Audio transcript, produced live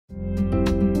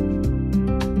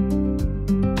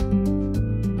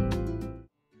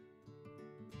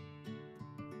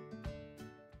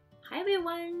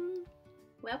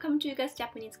welcome to YUCa's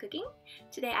Japanese cooking.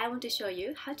 Today I want to show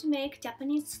you how to make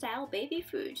Japanese style baby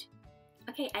food.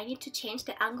 Okay, I need to change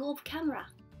the angle of camera.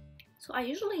 So I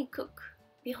usually cook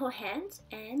beforehand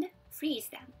and freeze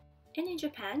them. And in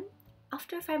Japan,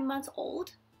 after 5 months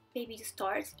old, babies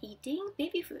start eating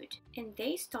baby food and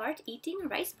they start eating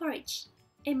rice porridge.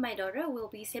 And my daughter will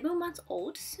be 7 months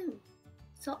old soon.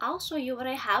 So I'll show you what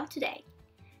I have today.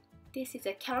 This is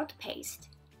a carrot paste.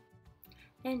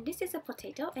 And this is a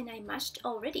potato and I mashed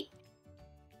already.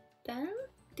 Then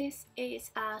this is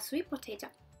a sweet potato.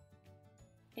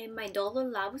 And my daughter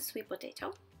loves sweet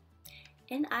potato.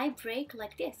 And I break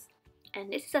like this.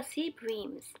 And this is a sea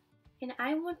breams. And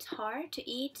I want her to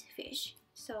eat fish.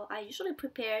 So I usually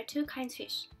prepare 2 kinds of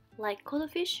fish, like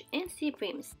codfish and sea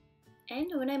breams. And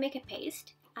when I make a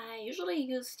paste, I usually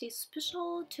use this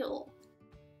special tool.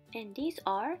 And these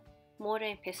are mortar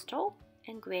and pestle,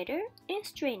 and grater and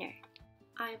strainer.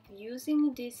 I've been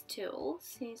using this tool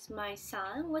since my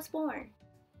son was born.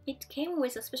 It came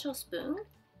with a special spoon,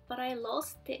 but I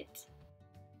lost it.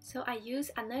 So I use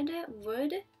another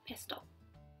wood pestle.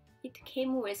 It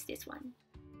came with this one.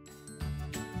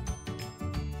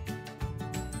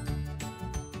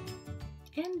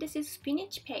 And this is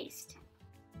spinach paste.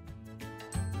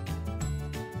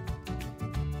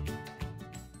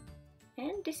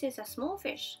 And this is a small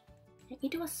fish.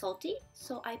 It was salty,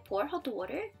 so I pour hot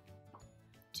water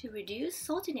to reduce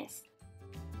saltiness.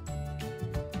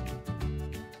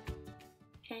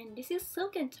 And this is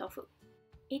silken tofu.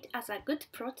 It has a good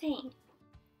protein.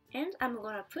 And I'm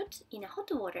gonna put in a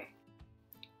hot water.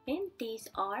 And these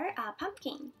are a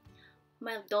pumpkin.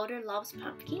 My daughter loves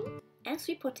pumpkin and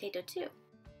sweet potato too.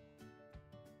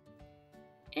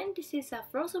 And this is a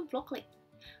frozen broccoli.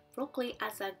 Broccoli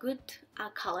has a good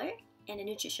color and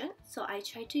nutrition, so I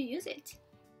try to use it.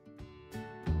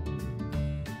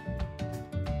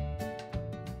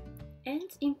 And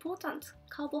important,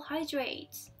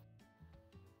 carbohydrates.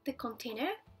 The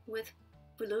container with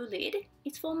blue lid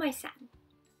is for my son.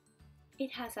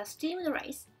 It has a steamed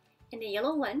rice, and the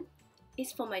yellow one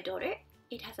is for my daughter.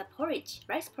 It has a porridge,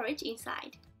 rice porridge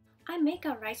inside. I make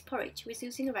a rice porridge with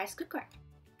using a rice cooker.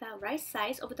 The rice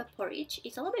size of the porridge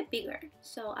is a little bit bigger,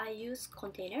 so I use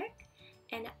container,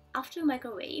 and after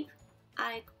microwave,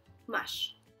 I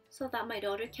mash so that my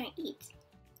daughter can eat.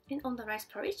 And on the rice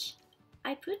porridge,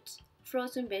 I put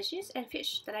frozen veggies and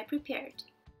fish that I prepared.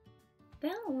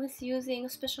 Then with using a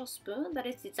special spoon that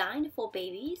is designed for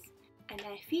babies, and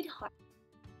I feed her.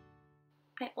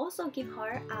 I also give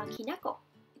her a kinako.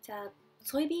 It's a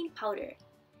soybean powder.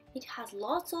 It has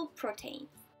lots of protein.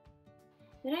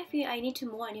 When I feel I need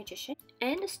more nutrition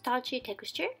and starchy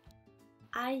texture,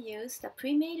 I use the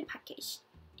pre-made package.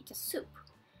 It's a soup.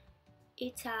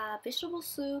 It's a vegetable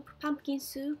soup, pumpkin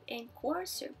soup, and corn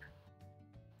soup.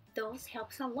 Those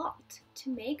helps a lot to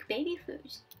make baby food.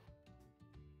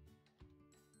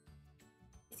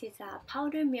 This is a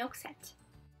powder milk set.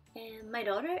 And my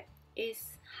daughter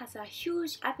has a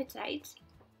huge appetite,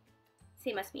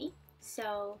 same as me.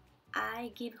 So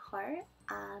I give her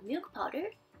a milk powder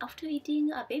after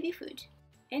eating a baby food.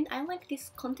 And I like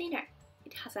this container.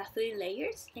 It has 3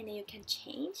 layers and you can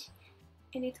change.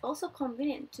 And it's also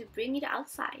convenient to bring it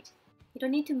outside. You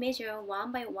don't need to measure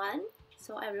one by one,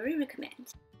 so I really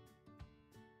recommend.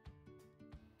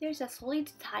 There's a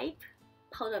solid type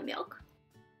powder milk.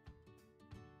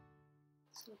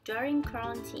 So during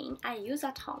quarantine, I use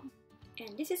at home.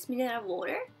 And this is mineral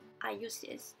water. I use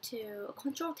this to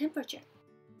control temperature.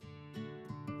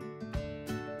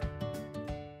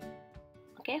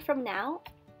 Okay, from now,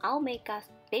 I'll make a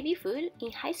baby food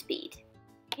in high speed.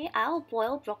 Okay, I'll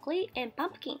boil broccoli and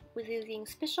pumpkin with using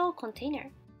special container.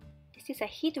 This is a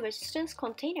heat resistance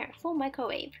container for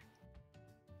microwave.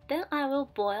 Then I will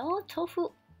boil tofu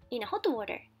in hot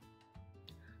water.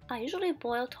 I usually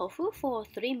boil tofu for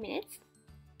 3 minutes,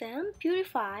 then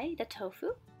purify the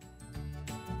tofu.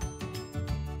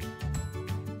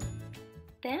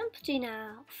 Then put in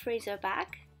a freezer bag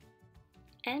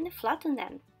and flatten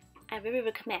them. I really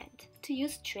recommend to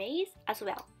use trays as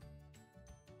well.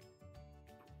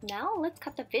 Now let's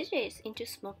cut the veggies into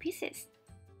small pieces.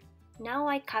 Now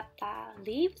I cut the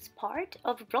leaves part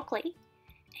of broccoli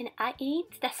and I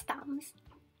eat the stems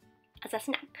as a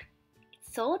snack.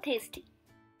 It's so tasty.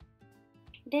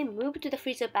 Then move to the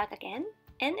freezer bag again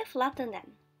and flatten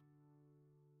them.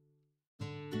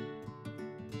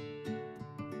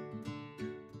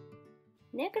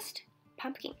 Next,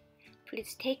 pumpkin.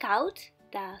 Please take out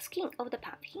the skin of the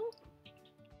pumpkin.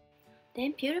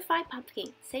 Then purify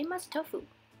pumpkin, same as tofu.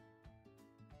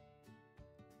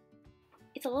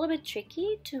 It's a little bit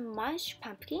tricky to mash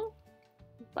pumpkin,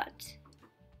 but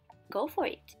go for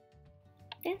it.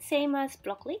 Then same as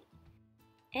broccoli.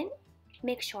 And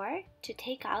make sure to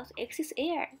take out excess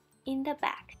air in the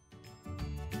bag.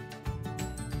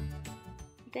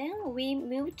 Then we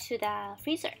move to the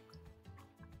freezer.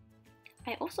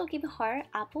 I also give her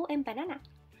apple and banana.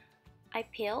 I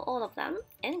peel all of them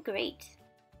and grate.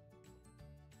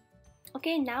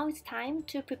 Okay, now it's time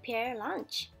to prepare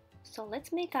lunch. So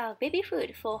let's make a baby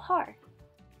food for her.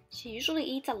 She usually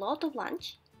eats a lot of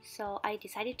lunch, so I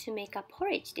decided to make a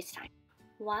porridge this time.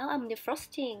 While I'm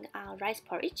defrosting rice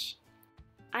porridge,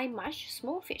 I mash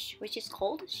small fish, which is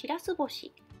called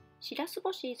shirasuboshi.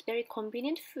 Shirasuboshi is very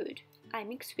convenient food. I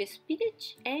mix with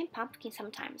spinach and pumpkin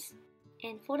sometimes.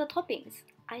 And for the toppings,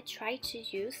 I try to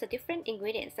use the different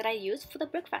ingredients that I use for the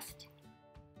breakfast.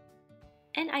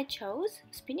 And I chose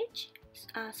spinach,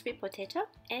 sweet potato,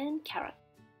 and carrot.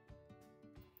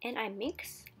 And I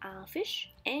mix fish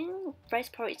and rice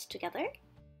porridge together.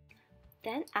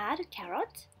 Then add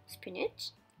carrot,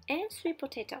 spinach, and sweet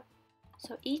potato.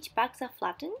 So each bags are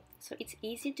flattened, so it's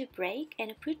easy to break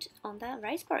and put on the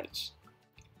rice porridge.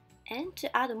 And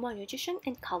to add more nutrition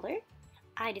and color,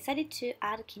 I decided to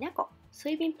add kinako,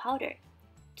 soybean powder,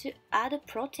 to add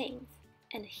protein.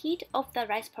 And heat of the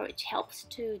rice porridge helps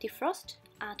to defrost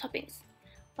toppings,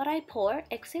 but I pour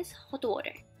excess hot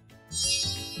water.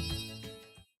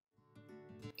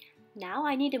 Now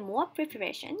I need more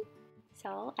preparation,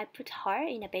 so I put her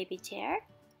in a baby chair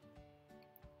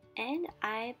and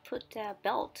I put the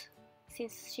belt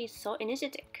since she's so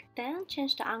energetic. Then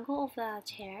change the angle of the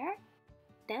chair,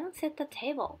 then set the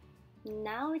table.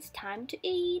 Now it's time to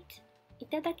eat.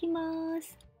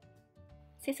 Itadakimasu.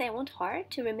 Since I want her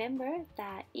to remember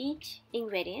that each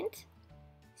ingredient,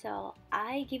 so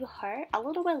I give her a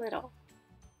little by little.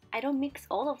 I don't mix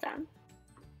all of them.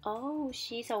 Oh,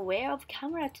 she's aware of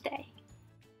camera today.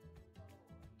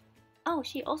 Oh,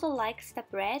 she also likes the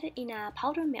bread in a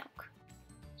powdered milk.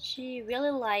 She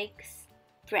really likes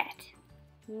bread,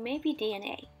 maybe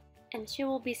DNA. And she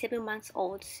will be 7 months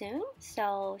old soon,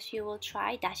 so she will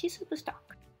try dashi soup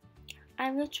stock. I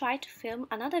will try to film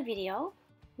another video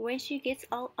when she gets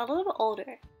a little bit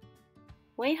older.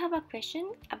 When you have a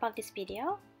question about this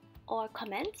video or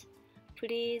comment,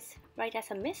 please write us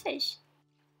a message.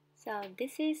 So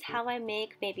this is how I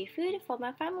make baby food for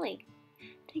my family.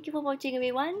 Thank you for watching,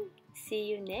 everyone. See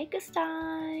you next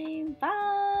time.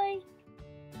 Bye.